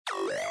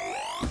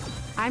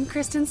I'm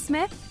Kristen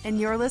Smith, and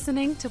you're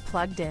listening to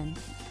Plugged In.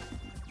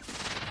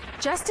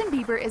 Justin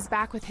Bieber is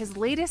back with his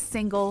latest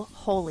single,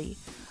 Holy.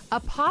 A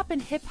pop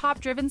and hip-hop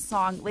driven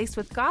song laced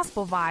with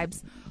gospel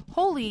vibes,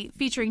 Holy,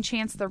 featuring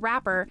Chance the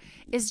Rapper,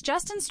 is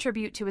Justin's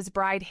tribute to his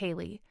bride,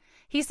 Haley.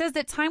 He says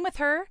that time with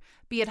her,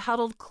 be it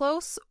huddled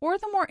close or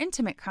the more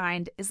intimate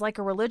kind, is like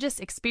a religious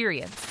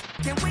experience.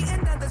 Can't wait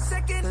another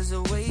second. 'Cause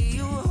the way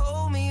you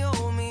hold me,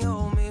 hold me,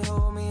 hold me,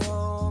 hold me,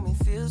 hold me,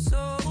 feel so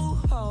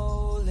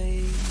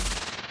holy.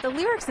 The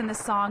lyrics in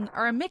this song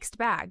are a mixed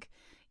bag.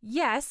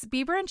 Yes,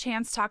 Bieber and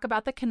Chance talk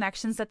about the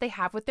connections that they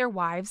have with their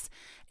wives,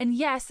 and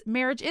yes,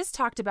 marriage is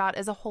talked about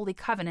as a holy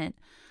covenant.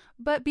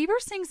 But Bieber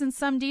sings in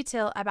some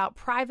detail about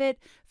private,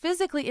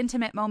 physically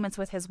intimate moments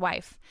with his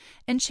wife,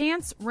 and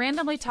Chance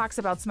randomly talks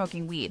about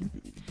smoking weed.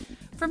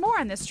 For more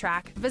on this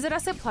track, visit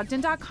us at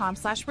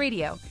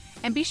pluggedin.com/radio,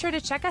 and be sure to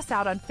check us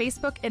out on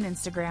Facebook and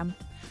Instagram.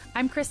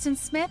 I'm Kristen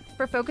Smith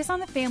for Focus on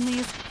the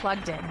Family's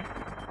Plugged In.